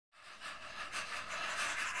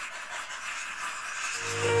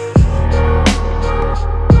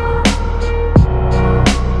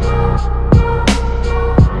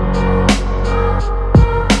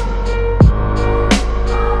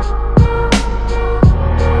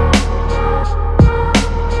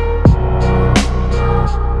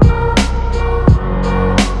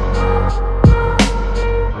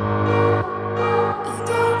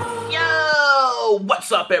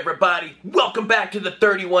Welcome back to the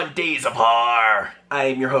 31 Days of Horror. I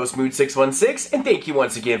am your host, Mood616, and thank you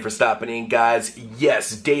once again for stopping in, guys.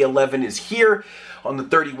 Yes, day 11 is here on the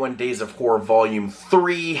 31 Days of Horror Volume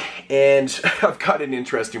 3, and I've got an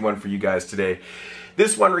interesting one for you guys today.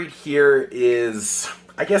 This one right here is,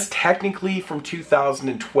 I guess, technically from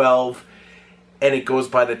 2012, and it goes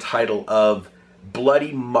by the title of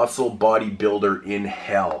Bloody Muscle Bodybuilder in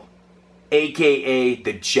Hell, aka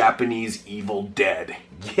the Japanese Evil Dead.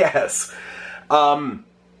 Yes.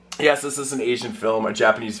 Yes, this is an Asian film, a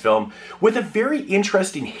Japanese film, with a very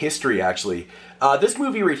interesting history, actually. This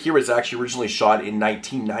movie right here was actually originally shot in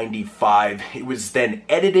 1995. It was then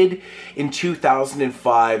edited in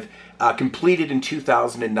 2005, completed in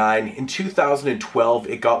 2009. In 2012,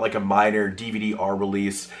 it got like a minor DVD-R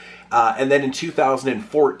release. And then in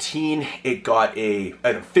 2014, it got an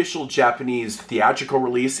official Japanese theatrical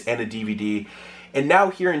release and a DVD. And now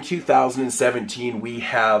here in 2017, we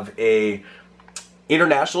have a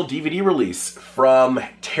international DVD release from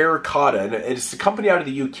Cotta. And it's a company out of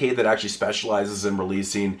the UK that actually specializes in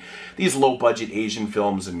releasing these low-budget Asian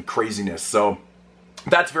films and craziness. So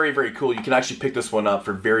that's very, very cool. You can actually pick this one up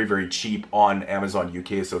for very, very cheap on Amazon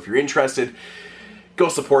UK. So if you're interested, go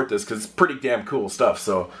support this because it's pretty damn cool stuff.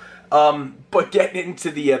 So, but getting into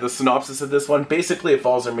the synopsis of this one, basically it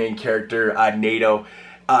follows our main character, Nato.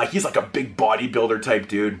 He's like a big bodybuilder type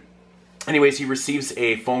dude. Anyways, he receives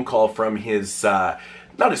a phone call from his, not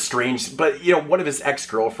estranged, but, you know, one of his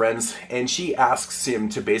ex-girlfriends, and she asks him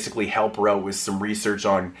to basically help her out with some research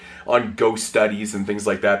on ghost studies and things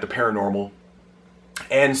like that, the paranormal.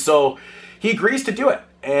 And so he agrees to do it,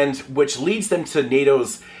 and which leads them to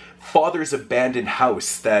Nato's father's abandoned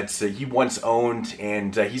house that he once owned,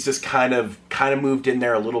 and he's just kind of moved in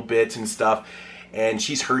there a little bit and stuff. And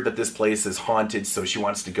she's heard that this place is haunted, so she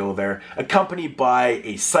wants to go there. Accompanied by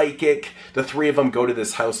a psychic, the three of them go to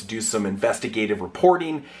this house to do some investigative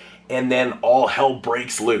reporting, and then all hell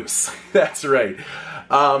breaks loose. That's right.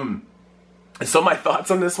 So my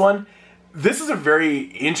thoughts on this one. This is a very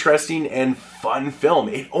interesting and fun film.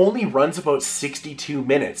 It only runs about 62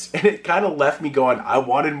 minutes, and it kind of left me going, I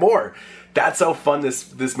wanted more. That's how fun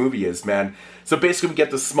this movie is, man. So basically we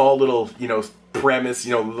get this small little, premise,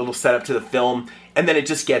 little setup to the film, and then it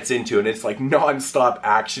just gets into it. It's like non-stop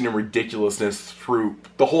action and ridiculousness through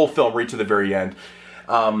the whole film right to the very end.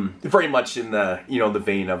 Very much in the, the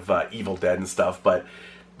vein of Evil Dead and stuff. But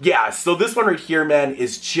yeah, so this one right here, man,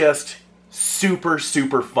 is just super,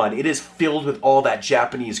 super fun. It is filled with all that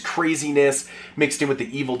Japanese craziness mixed in with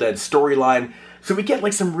the Evil Dead storyline. So we get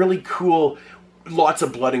like some really cool, lots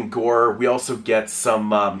of blood and gore. We also get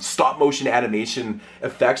some stop motion animation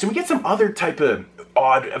effects, and we get some other type of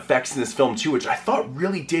odd effects in this film too, which I thought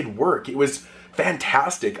really did work. It was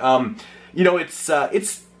fantastic. It's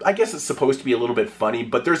I guess it's supposed to be a little bit funny,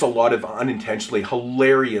 but there's a lot of unintentionally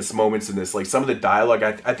hilarious moments in this. Like some of the dialogue,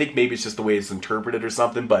 I think maybe it's just the way it's interpreted or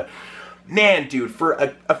something, but man, dude, for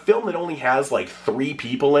a film that only has like 3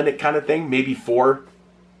 people in it kind of thing, maybe 4,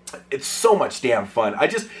 it's so much damn fun.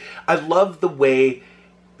 I love the way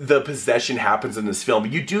the possession happens in this film.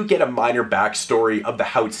 You do get a minor backstory of the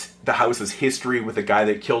house's history with a guy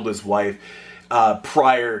that killed his wife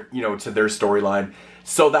prior, to their storyline.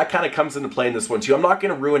 So that kind of comes into play in this one too. I'm not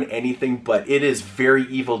going to ruin anything, but it is very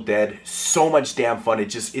Evil Dead. So much damn fun.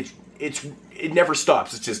 It never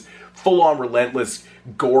stops. It's just full on relentless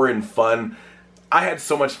gore and fun. I had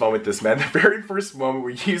so much fun with this, man. The very first moment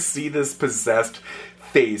where you see this possessed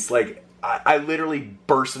face, like, I literally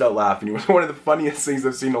bursted out laughing. It was one of the funniest things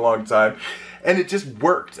I've seen in a long time. And it just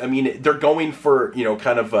worked. I mean, they're going for,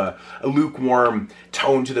 kind of a lukewarm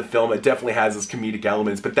tone to the film. It definitely has its comedic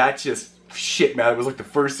elements. But that just, shit, man, it was like the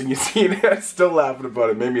first thing you see. And I'm still laughing about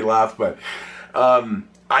it. It made me laugh. But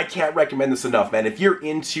I can't recommend this enough, man. If you're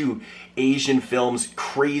into Asian films,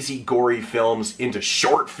 crazy, gory films, into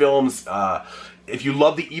short films, if you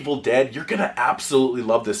love the Evil Dead, you're going to absolutely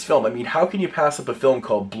love this film. I mean, how can you pass up a film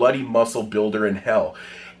called Bloody Muscle Builder in Hell,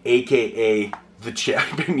 aka the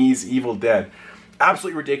Japanese Evil Dead?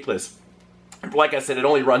 Absolutely ridiculous. Like I said, it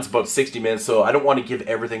only runs about 60 minutes, so I don't want to give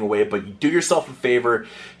everything away, but do yourself a favor.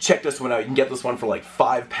 Check this one out. You can get this one for like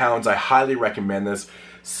 £5. I highly recommend this.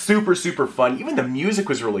 Super, super fun. Even the music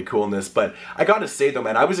was really cool in this, but I gotta say though,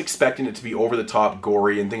 man, I was expecting it to be over-the-top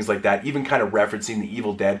gory and things like that, even kind of referencing the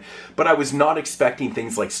Evil Dead, but I was not expecting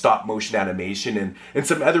things like stop-motion animation and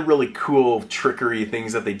some other really cool trickery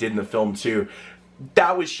things that they did in the film too.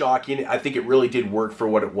 That was shocking. I think it really did work for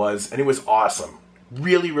what it was, and it was awesome.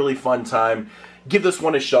 Really, really fun time. Give this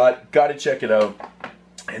one a shot. Gotta check it out.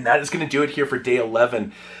 And that is going to do it here for day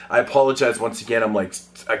 11. I apologize once again. I'm like,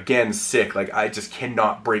 again, sick. Like, I just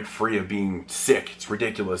cannot break free of being sick. It's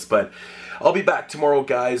ridiculous. But I'll be back tomorrow,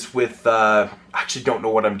 guys, with, actually don't know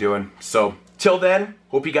what I'm doing. So, till then,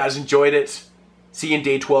 hope you guys enjoyed it. See you in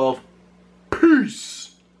day 12. Peace!